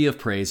worthy of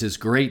praise. His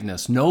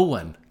greatness no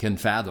one can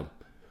fathom.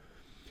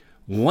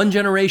 One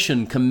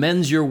generation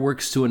commends your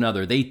works to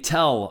another. They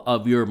tell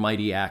of your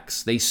mighty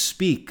acts. They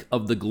speak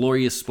of the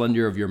glorious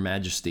splendor of your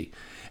majesty.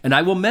 And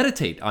I will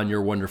meditate on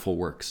your wonderful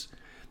works.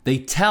 They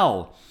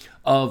tell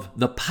of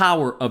the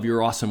power of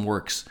your awesome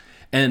works.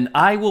 And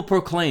I will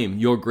proclaim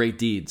your great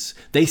deeds.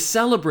 They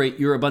celebrate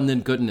your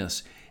abundant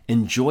goodness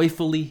and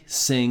joyfully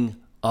sing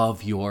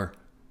of your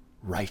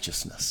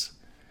righteousness."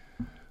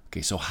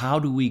 Okay, so how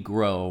do we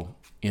grow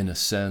in a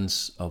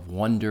sense of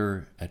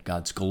wonder at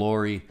God's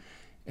glory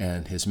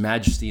and his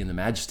majesty and the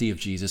majesty of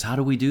Jesus? How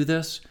do we do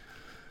this?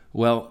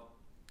 Well,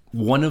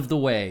 one of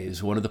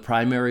the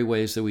primary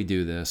ways that we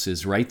do this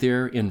is right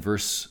there in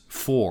verse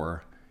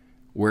 4,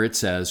 where it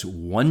says,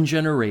 "One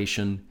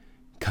generation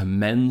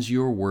commends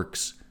your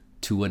works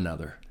to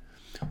another."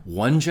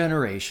 One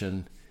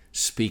generation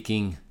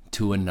speaking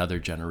to another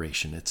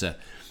generation. It's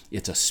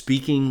a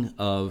speaking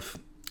of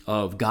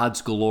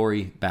God's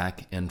glory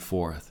back and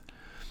forth.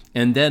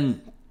 And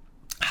then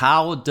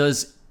how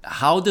does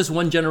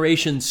one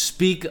generation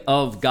speak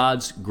of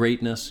God's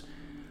greatness?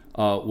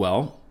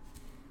 Well,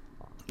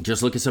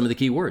 just look at some of the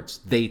key words.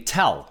 They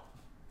tell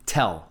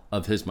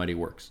of his mighty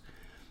works.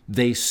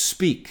 They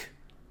speak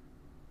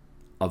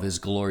of his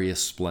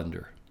glorious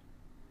splendor.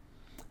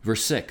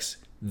 Verse 6,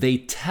 they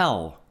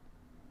tell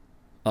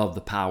of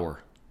the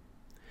power.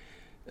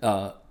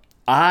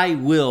 I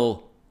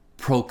will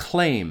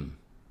proclaim.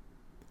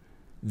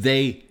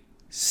 They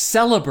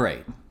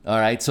celebrate. All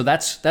right, so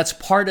that's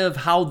part of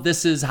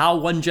how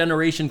one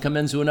generation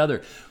commends to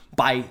another,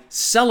 by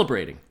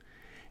celebrating.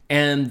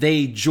 And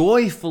they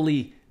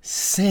joyfully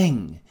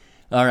sing.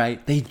 All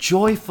right, they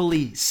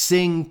joyfully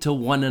sing to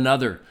one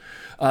another.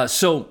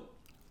 So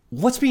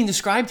what's being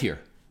described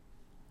here?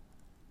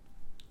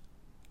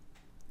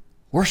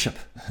 Worship,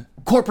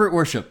 corporate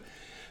worship.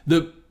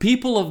 The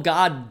people of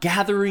God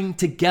gathering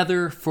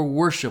together for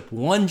worship.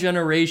 One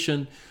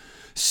generation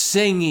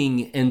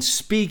singing and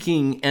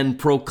speaking and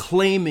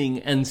proclaiming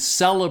and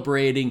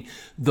celebrating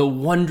the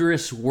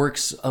wondrous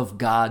works of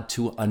God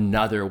to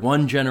another,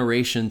 one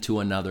generation to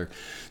another.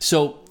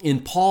 So in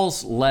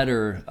Paul's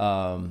letter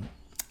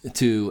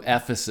to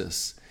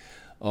Ephesus,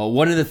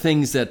 one of the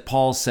things that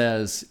Paul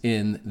says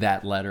in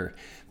that letter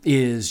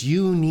is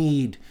you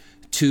need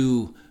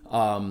to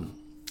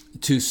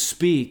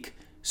speak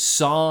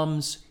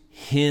psalms,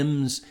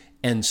 hymns,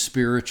 and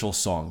spiritual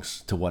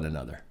songs to one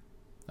another.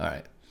 All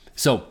right.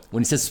 So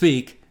when he says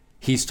speak,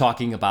 he's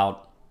talking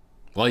about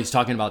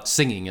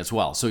singing as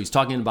well. So he's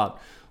talking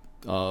about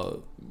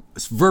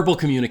verbal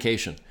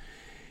communication.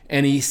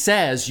 And he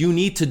says you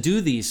need to do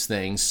these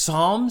things,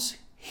 psalms,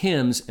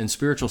 hymns, and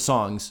spiritual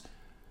songs,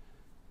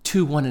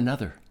 to one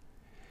another.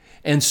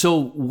 And so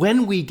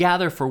when we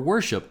gather for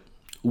worship,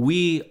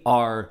 we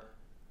are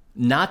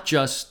not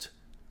just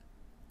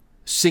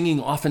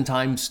singing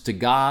oftentimes to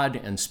God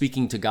and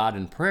speaking to God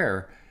in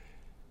prayer,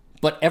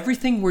 but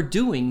everything we're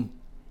doing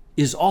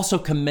is also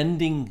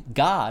commending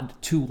God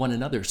to one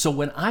another. So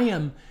when I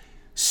am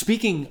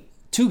speaking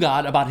to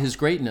God about his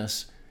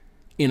greatness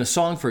in a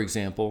song, for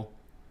example,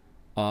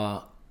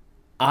 I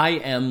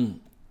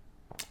am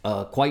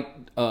quite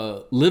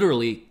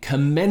literally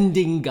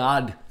commending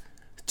God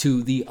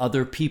to the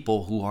other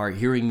people who are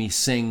hearing me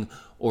sing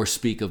or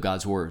speak of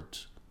God's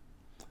words.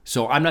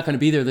 So I'm not going to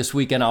be there this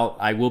weekend.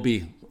 I will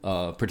be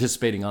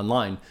participating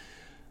online,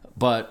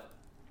 but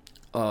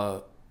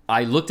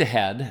I looked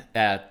ahead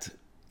at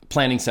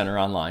Planning Center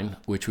online,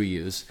 which we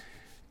use,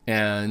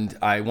 and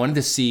I wanted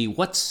to see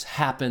what's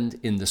happened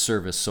in the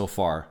service so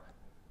far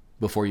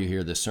before you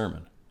hear this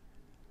sermon.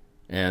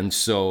 And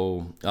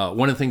so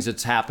one of the things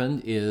that's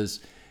happened is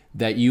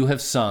that you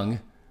have sung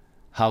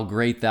 "How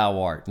Great Thou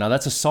Art." Now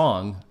that's a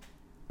song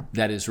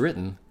that is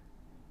written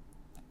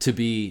to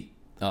be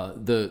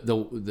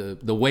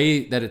the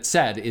way that it's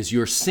said is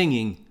you're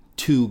singing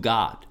to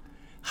God.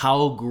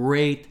 How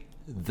great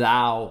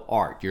thou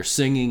art. You're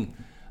singing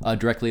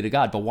directly to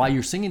God. But while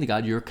you're singing to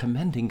God, you're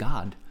commending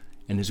God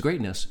and his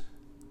greatness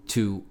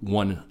to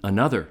one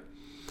another.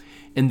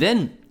 And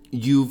then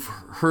you've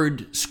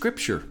heard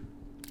scripture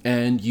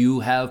and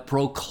you have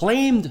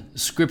proclaimed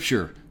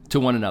scripture to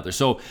one another.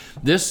 So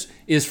this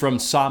is from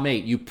Psalm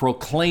 8. You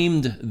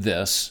proclaimed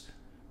this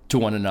to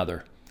one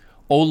another.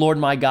 O Lord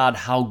my God,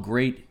 how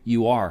great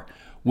you are.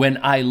 When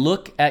I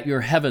look at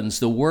your heavens,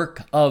 the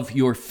work of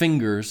your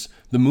fingers,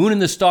 the moon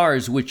and the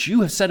stars which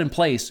you have set in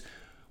place,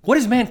 what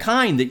is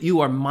mankind that you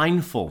are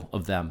mindful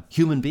of them,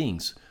 human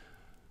beings,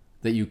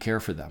 that you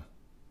care for them?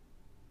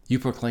 You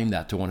proclaim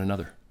that to one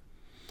another.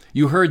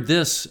 You heard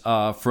this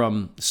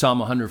from Psalm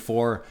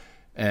 104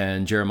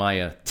 and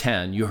Jeremiah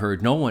 10. You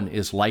heard, no one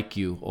is like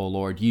you, O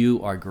Lord.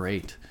 You are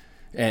great,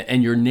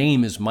 and your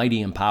name is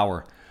mighty in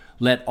power.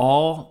 Let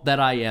all that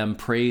I am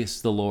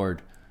praise the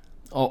Lord.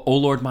 O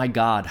Lord my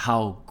God,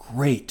 how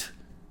great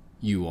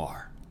you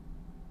are.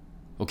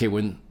 Okay,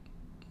 when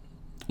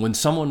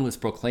someone was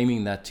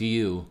proclaiming that to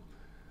you,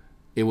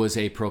 it was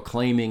a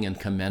proclaiming and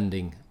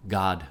commending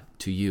God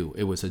to you.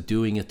 It was a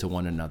doing it to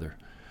one another.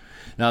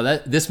 Now,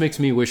 this makes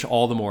me wish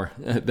all the more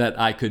that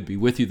I could be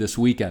with you this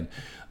weekend.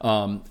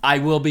 I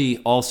will be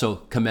also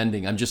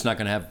commending. I'm just not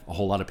going to have a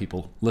whole lot of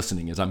people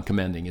listening as I'm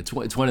commending. It's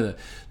one of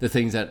the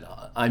things that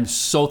I'm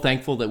so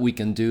thankful that we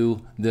can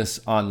do this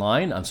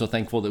online. I'm so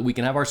thankful that we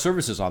can have our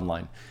services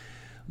online.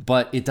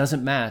 But it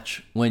doesn't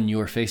match when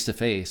you're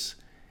face-to-face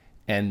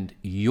and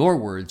your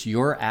words,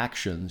 your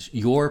actions,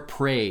 your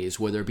praise,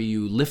 whether it be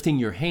you lifting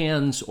your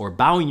hands or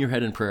bowing your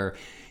head in prayer,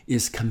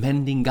 is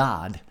commending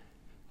God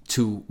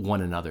to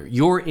one another.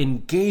 Your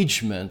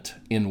engagement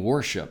in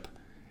worship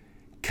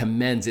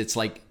commends. It's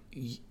like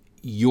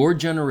your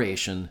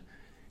generation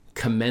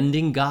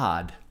commending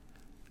God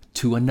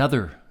to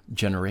another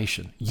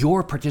generation.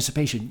 Your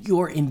participation,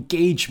 your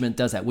engagement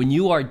does that. When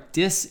you are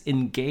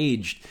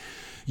disengaged,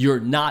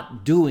 you're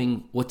not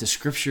doing what the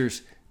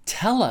scriptures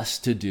tell us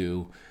to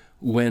do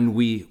when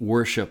we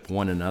worship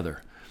one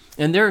another.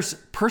 And there's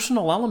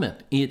personal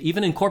element,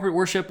 even in corporate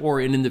worship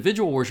or in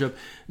individual worship,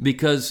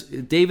 because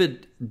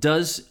David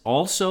does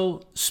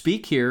also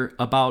speak here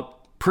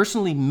about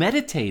personally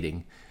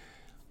meditating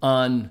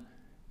on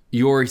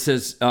he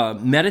says,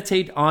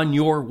 meditate on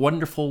your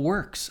wonderful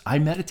works. I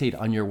meditate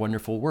on your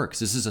wonderful works.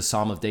 This is a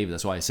Psalm of David.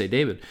 That's why I say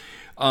David.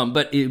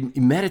 But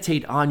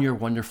meditate on your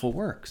wonderful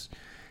works.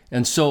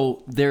 And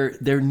so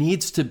there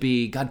needs to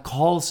be, God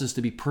calls us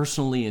to be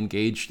personally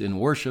engaged in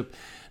worship,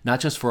 not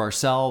just for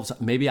ourselves.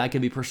 Maybe I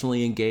can be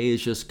personally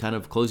engaged, just kind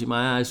of closing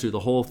my eyes through the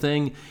whole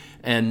thing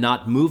and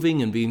not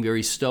moving and being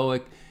very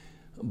stoic.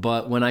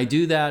 But when I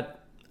do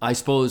that, I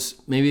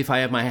suppose maybe if I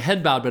have my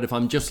head bowed, but if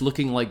I'm just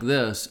looking like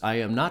this, I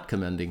am not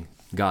commending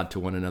God to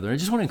one another. I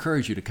just want to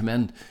encourage you to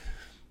commend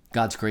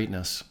God's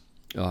greatness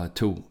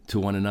to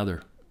one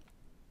another.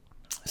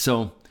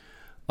 So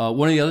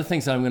one of the other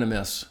things that I'm going to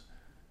miss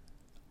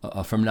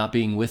from not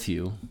being with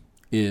you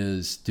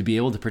is to be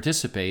able to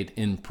participate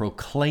in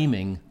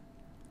proclaiming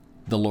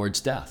the Lord's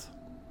death.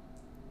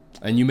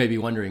 And you may be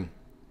wondering,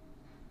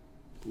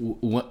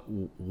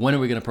 when are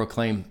we going to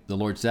proclaim the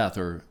Lord's death,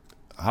 or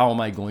how am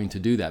I going to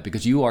do that?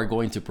 Because you are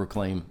going to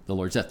proclaim the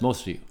Lord's death.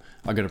 Most of you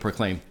are going to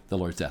proclaim the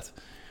Lord's death.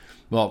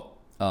 Well,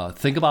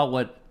 think about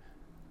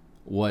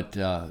what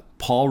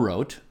Paul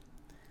wrote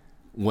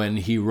when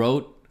he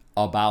wrote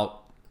about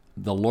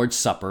the Lord's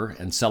Supper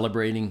and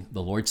celebrating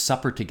the Lord's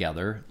Supper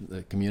together,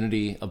 the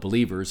community of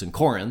believers in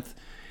Corinth.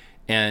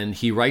 And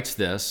he writes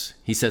this.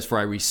 He says, "For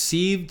I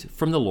received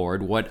from the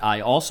Lord what I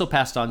also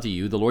passed on to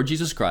you, the Lord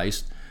Jesus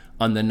Christ,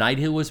 on the night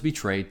he was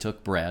betrayed,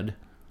 took bread.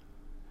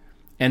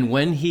 And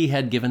when he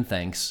had given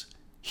thanks,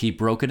 he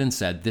broke it and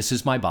said, 'This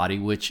is my body,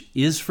 which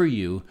is for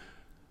you.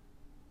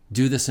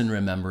 Do this in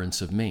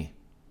remembrance of me.'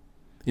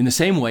 In the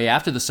same way,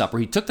 after the supper,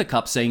 he took the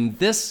cup, saying,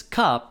 'This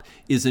cup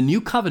is a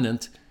new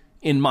covenant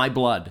in my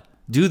blood.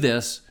 Do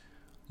this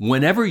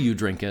whenever you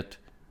drink it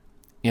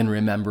in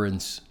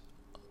remembrance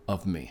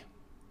of me.'"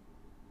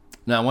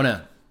 Now, I want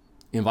to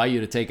invite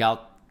you to take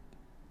out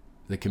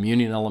the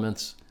communion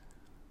elements.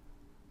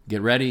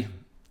 Get ready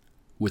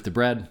with the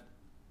bread.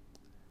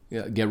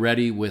 Get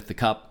ready with the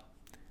cup.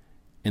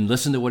 And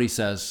listen to what he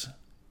says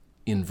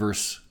in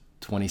verse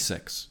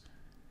 26.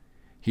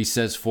 He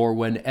says, "For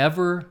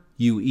whenever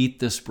you eat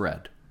this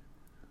bread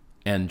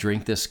and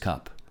drink this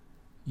cup,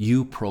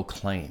 you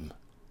proclaim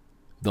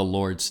the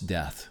Lord's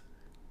death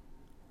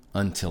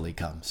until he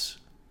comes."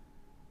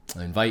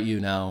 I invite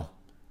you now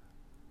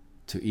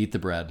to eat the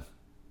bread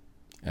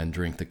and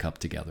drink the cup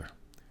together.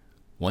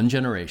 One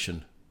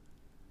generation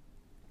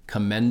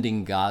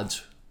commending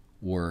God's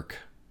work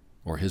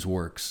or his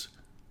works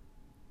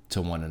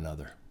to one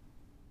another.